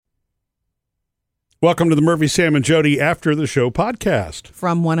Welcome to the Murphy, Sam, and Jody After the Show podcast.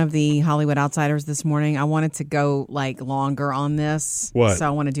 From one of the Hollywood Outsiders this morning. I wanted to go longer on this. What? So I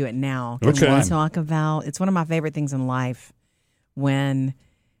want to do it now. Okay. Can we talk about, it's one of my favorite things in life when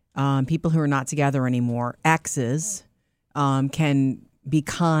people who are not together anymore, exes, can be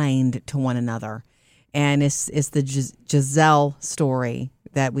kind to one another. And it's the Gisele story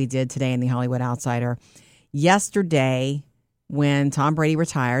that we did today in the Hollywood Outsider. Yesterday, when Tom Brady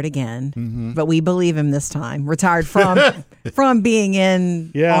retired again, but we believe him this time, retired from being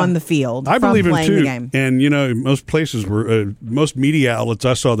on the field. I believe him too. The game. And most places were, most media outlets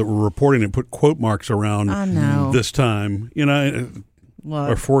I saw that were reporting it put quote marks around this time,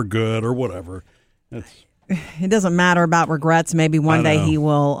 or for good or whatever. It doesn't matter about regrets. Maybe one day he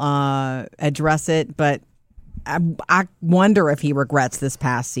will address it, but I wonder if he regrets this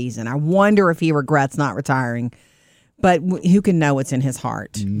past season. I wonder if he regrets not retiring. But who can know what's in his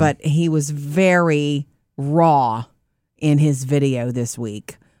heart? But he was very raw in his video this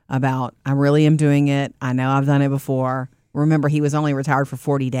week about, I really am doing it. I know I've done it before. Remember, he was only retired for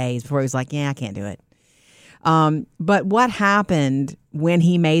 40 days before he was like, yeah, I can't do it. But what happened when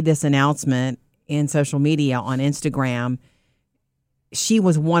he made this announcement in social media on Instagram, she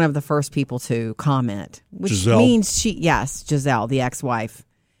was one of the first people to comment, which Gisele. means Gisele, the ex-wife.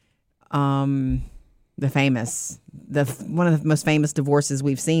 One of the most famous divorces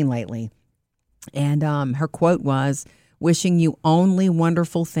we've seen lately. And her quote was, wishing you only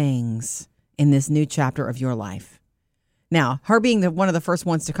wonderful things in this new chapter of your life. Now, her being one of the first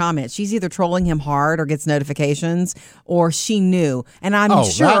ones to comment, she's either trolling him hard or gets notifications, or she knew. And I'm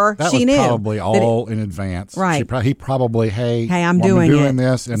sure that she was knew. Probably all in advance. Right. He probably, hey, I'm doing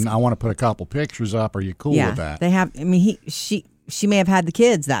this, and I want to put a couple pictures up. Are you cool with that? They have. I mean, she may have had the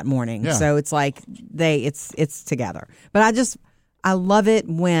kids that morning, so it's like it's together. But I love it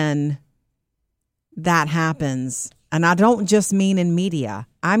when that happens, and I don't just mean in media.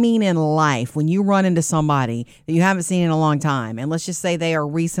 I mean in life. When you run into somebody that you haven't seen in a long time, and let's just say they are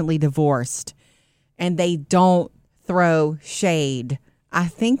recently divorced, and they don't throw shade. I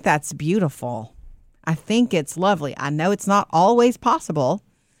think that's beautiful. I think it's lovely. I know it's not always possible,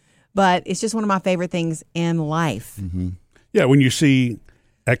 but it's just one of my favorite things in life. Mm-hmm. Yeah, when you see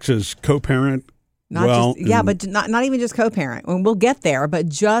exes co-parent, but not even just co-parent. And we'll get there, but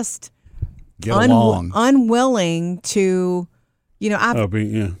just get along. Unwilling to,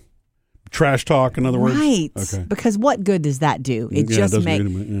 trash talk. In other words, right? Okay. Because what good does that do? It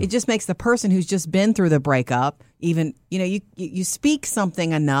just makes the person who's just been through the breakup. Even you speak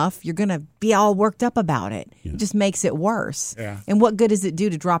something enough, you're gonna be all worked up about it. Yeah. It just makes it worse. Yeah. And what good does it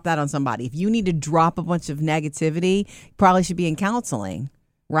do to drop that on somebody? If you need to drop a bunch of negativity, you probably should be in counseling,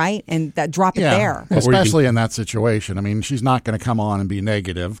 right? And drop it there. Especially in that situation. I mean, she's not going to come on and be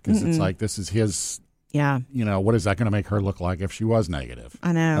negative because it's like this is his. Yeah. What is that going to make her look like if she was negative?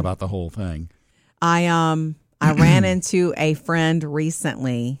 I know about the whole thing. I ran into a friend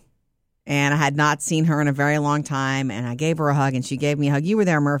recently. And I had not seen her in a very long time, and I gave her a hug, and she gave me a hug. You were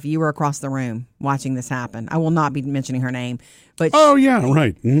there, Murphy. You were across the room watching this happen. I will not be mentioning her name, but right.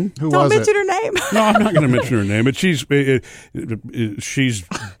 Mm-hmm. Who don't was mention it? her name. No, I'm not going to mention her name, but she's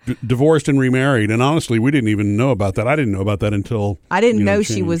divorced and remarried, and honestly, we didn't even know about that. I didn't know about that until I didn't know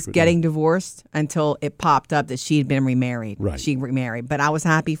she was getting divorced until it popped up that she had been remarried. Right. She remarried, but I was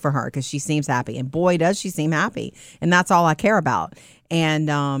happy for her because she seems happy, and boy, does she seem happy, and that's all I care about.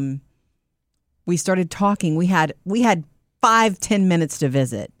 And we started talking. We had 5-10 minutes to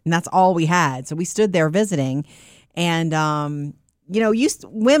visit, and that's all we had. So we stood there visiting, and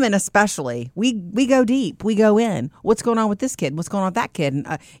women especially, we go deep, we go in. What's going on with this kid? What's going on with that kid?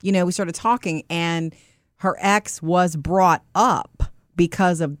 And we started talking, and her ex was brought up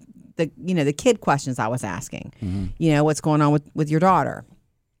because of the kid questions I was asking. Mm-hmm. What's going on with your daughter?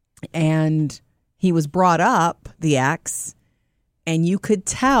 And he was brought up, the ex, and you could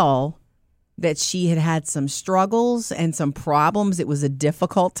tell that she had some struggles and some problems. It was a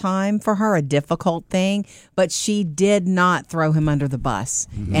difficult time for her, a difficult thing, but she did not throw him under the bus.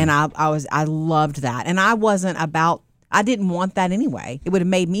 Mm-hmm. And I loved that. And I didn't want that anyway. It would have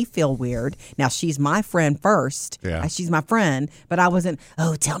made me feel weird. Now, she's my friend first. Yeah. She's my friend, but I wasn't,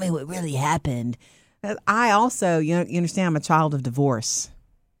 tell me what really happened. I also, you understand, I'm a child of divorce.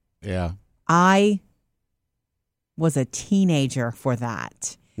 Yeah. I was a teenager for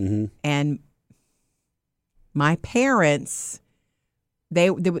that. Mm-hmm. And my parents,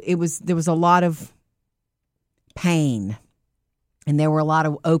 there was a lot of pain, and there were a lot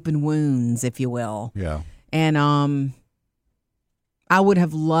of open wounds, if you will. Yeah. And I would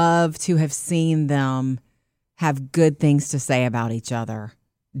have loved to have seen them have good things to say about each other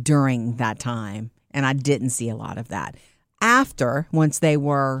during that time. And I didn't see a lot of that. After, once they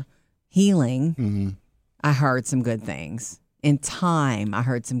were healing, I heard some good things. In time, I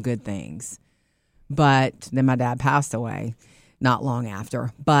heard some good things. But then my dad passed away not long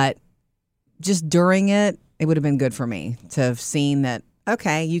after. But just during it would have been good for me to have seen that,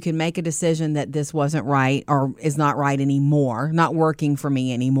 okay, you can make a decision that this wasn't right or is not right anymore, not working for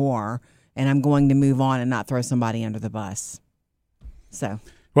me anymore, and I'm going to move on and not throw somebody under the bus. So...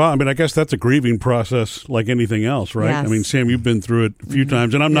 Well, I mean, I guess that's a grieving process like anything else, right? Yes. I mean, Sam, you've been through it a few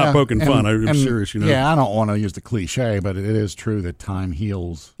times, and I'm not poking fun. I'm serious, Yeah, I don't want to use the cliche, but it is true that time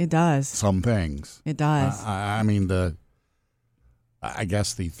heals. It does. Some things. It does. I mean, I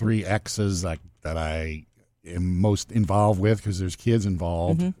guess the 3 exes that I am most involved with, because there's kids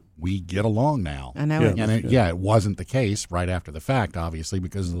involved, we get along now. I know. It wasn't the case right after the fact, obviously,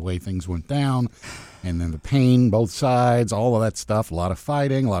 because of the way things went down. And then the pain, both sides, all of that stuff, a lot of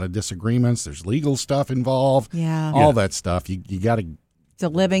fighting, a lot of disagreements. There's legal stuff involved. Yeah. All that stuff. You got to it's a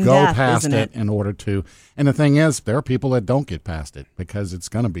living go death, past isn't it in order to. And the thing is, there are people that don't get past it because it's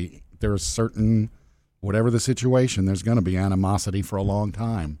going to be, there's certain, whatever the situation, there's going to be animosity for a long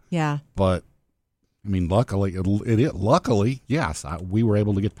time. Yeah. But, I mean, luckily, yes, we were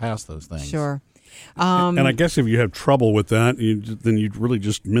able to get past those things. Sure. And I guess if you have trouble with that, then you'd really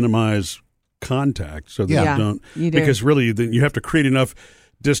just minimize contact so that you don't, because really you have to create enough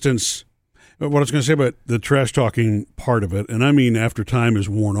distance. What I was going to say about the trash talking part of it, and I mean after time is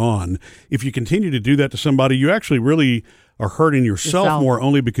worn on, if you continue to do that to somebody, you actually really are hurting yourself more,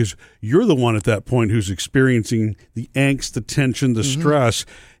 only because you're the one at that point who's experiencing the angst, the tension, the stress,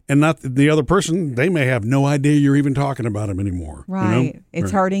 and not the other person. They may have no idea you're even talking about them anymore. Right. You know? It's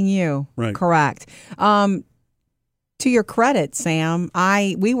hurting you. Right. Correct. To your credit, Sam,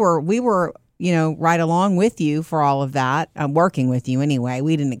 we were right along with you for all of that. I'm working with you anyway.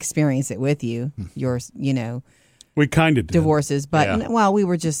 We didn't experience it with you. Yours, we kind of did. Divorces, but we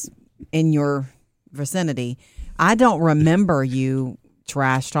were just in your vicinity. I don't remember you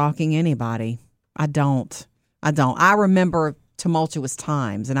trash talking anybody. I don't. I remember tumultuous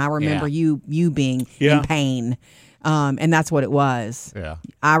times, and I remember you being in pain, and that's what it was. Yeah.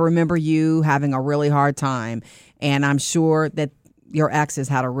 I remember you having a really hard time, and I'm sure that your exes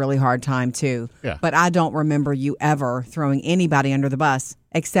had a really hard time too. Yeah. But I don't remember you ever throwing anybody under the bus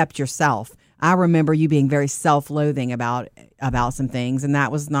except yourself. I remember you being very self-loathing about some things, and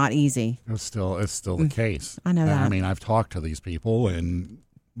that was not easy. It's still the case. I know that. I mean, I've talked to these people, and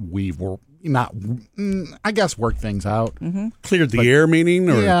we've worked things out. Cleared the air, meaning?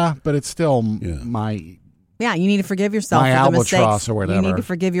 Or? Yeah, but it's still my... Yeah, you need to forgive yourself my for the albatross mistakes. Or whatever. You need to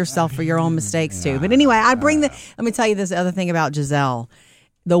forgive yourself for your own mistakes too. But anyway, let me tell you this other thing about Giselle.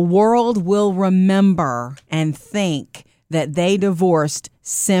 The world will remember and think that they divorced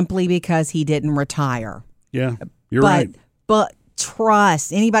simply because he didn't retire. Yeah, you're right. But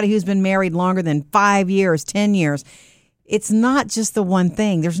trust, anybody who's been married longer than 5 years, 10 years, it's not just the one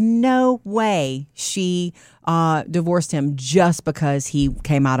thing. There's no way she divorced him just because he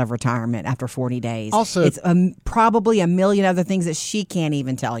came out of retirement after 40 days. Also, it's probably a million other things that she can't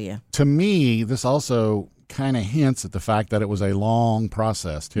even tell you. To me, this also kind of hints at the fact that it was a long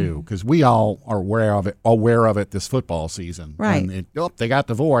process too, because we all are aware of it this football season. Right. And they got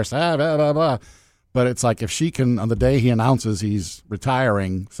divorced. Blah, blah, blah. But it's like if she can, on the day he announces he's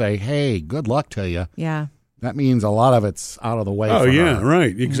retiring, say, "Hey, good luck to you." Yeah. That means a lot of it's out of the way. Oh, for yeah, her.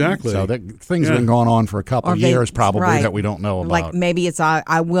 Right, exactly. So things have been going on for a couple of years probably that we don't know about. Like maybe it's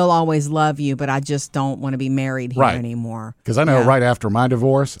I will always love you, but I just don't want to be married here anymore. Because I know right after my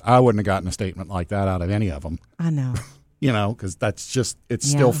divorce, I wouldn't have gotten a statement like that out of any of them. I know. Because that's just, it's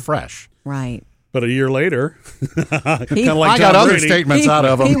still fresh. Right. But a year later, I got other statements out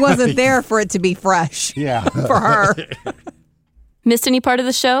of him. He wasn't there for it to be fresh. Yeah. For her. Missed any part of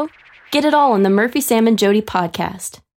the show? Get it all on the Murphy, Sam, and Jody podcast.